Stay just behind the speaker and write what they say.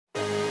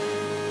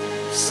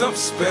something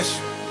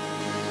special,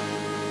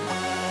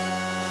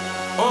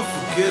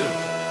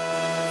 unforgettable.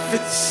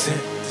 50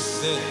 Cent,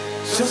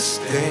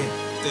 Justin,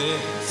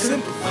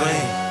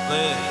 Timberlake,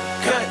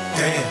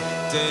 goddamn.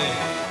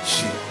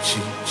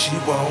 She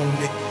want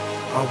it,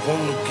 I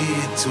wanna give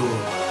it to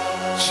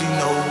her. She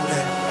know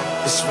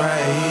that it's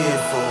right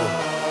here for her.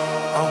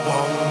 I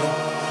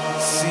wanna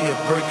see her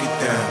break it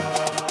down.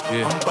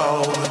 I'm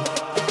ballin',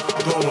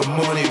 throwing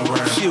money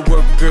around. She a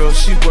work girl,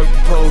 she work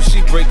the pole,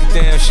 she break it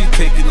down, she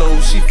take it low,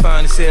 she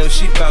fine as hell,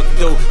 she bout to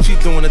go. She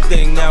doing a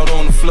thing out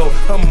on the floor.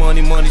 Her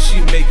money, she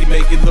make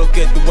it look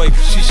at the way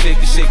she shake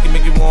it,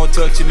 make you want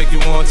touch it, make you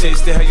want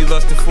taste it. How you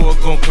lustin' for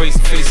it, going crazy,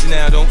 face it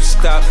now, don't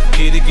stop.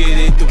 Get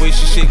it, the way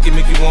she shake it,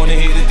 make you wanna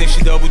hit it. Think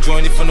she double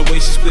jointed from the way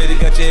she split it,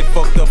 got your head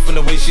fucked up from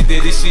the way she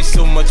did it. She's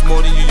so much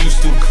more than you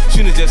used to.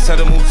 She knows just how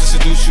to move to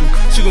seduce you.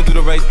 She gon' do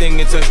the right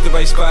thing and touch the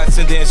right spots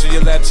and dance on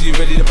your lap till you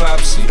ready to pop.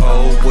 She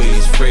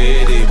always ready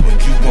when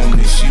you want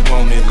it. She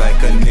want it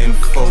like an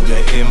info, the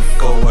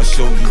info. I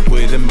show you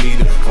where to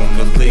meet her on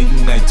the late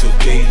night till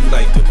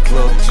daylight. The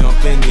club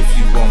jumping if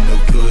you want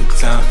a good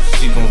time.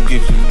 She gon'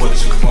 give you what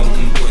you want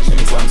and what you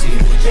want.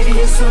 Baby,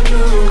 you're so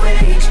new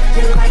age,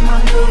 you're like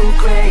my new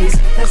craze.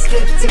 Let's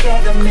get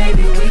together,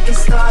 maybe we can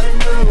start a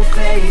new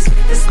phase.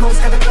 The smoke's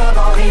got the club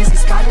all hazy,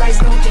 spotlights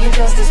don't do you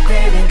justice,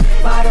 baby.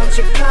 Why don't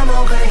you come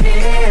over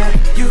here?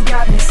 You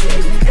got me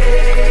saying,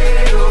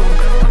 hey, oh,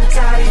 I'm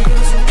tired of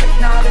using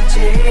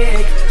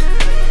technology.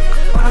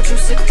 Why don't you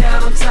sit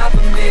down on top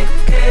of me?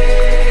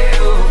 Hey,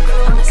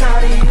 oh, I'm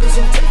tired of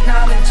using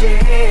technology.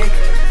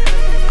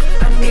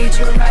 I need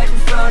you right in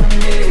front of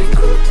me.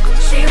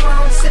 She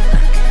won't sit,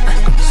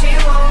 she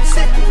won't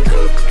sit,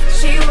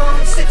 she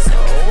won't sit, so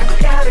I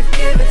gotta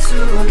give it to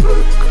her.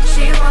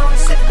 She won't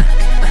sit,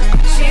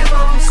 she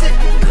won't sit,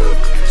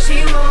 she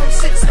won't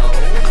sit, so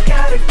I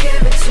gotta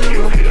give it to her.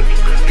 Your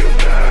hips, your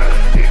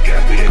thighs, it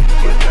got me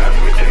hypnotized.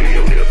 Let me tell you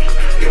your hips,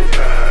 your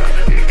thighs,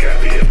 it got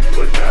me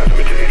hypnotized. Let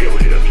me tell you your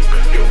hips,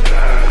 your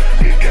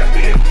thighs, it got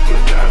me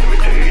hypnotized. Let me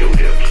tell you your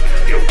hips,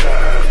 your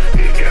thighs,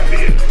 it got me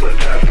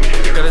hypnotized.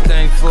 Got a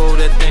thing for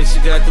that thing she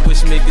got, the way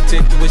she make it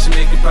tick, the way she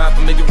make it pop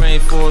and make it rain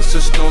for us, so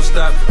she don't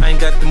stop. I ain't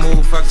got the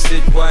move, I can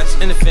sit, watch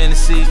in the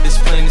fantasy. It's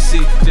plain to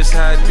see just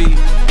how it be,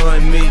 her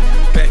and me.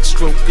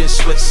 Backstroking,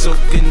 sweat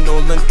soaking,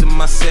 all into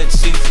my set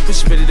sheets. When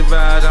she ready to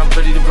ride, I'm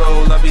ready to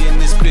roll. I'll be in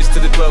this bitch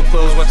till the club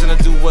close, watching her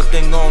do what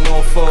thing on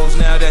all fours.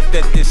 Now that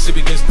this shit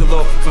begins to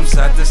low, from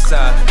side to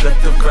side, let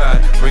the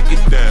ride break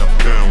it down,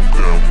 down.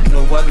 You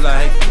know I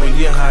like when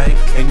you hype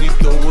and you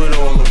throw it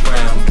all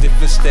around.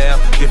 Different style,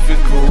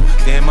 different groove.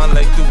 Damn, I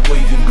like the way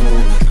you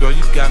move. Girl,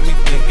 you got me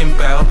thinking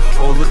about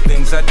all the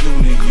things I do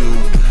to you.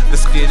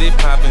 Let's get it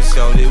poppin',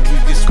 shout it. We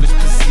can switch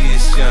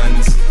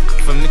positions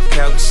from the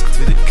couch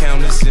to the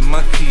counters in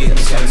my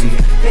kitchen.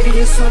 Baby,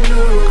 you're so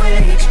new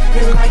age,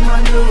 you're like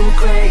my new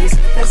craze.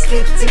 Let's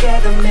get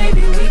together,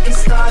 maybe we can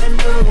start a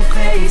new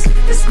phase.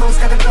 The smoke's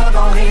got the club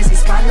all hazy,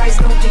 spotlights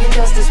don't do you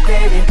justice,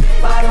 baby.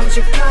 Why don't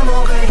you come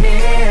over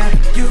here?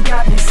 You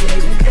got me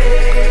saying,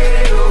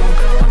 hey,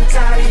 oh, I'm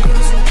tired of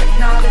using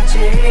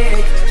technology.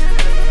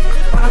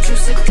 Why don't you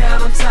sit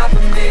down on top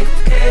of me?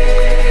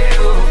 Hey,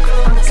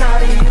 oh, I'm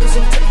tired of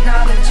using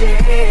technology.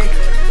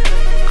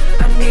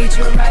 I need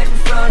you right in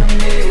front of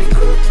me.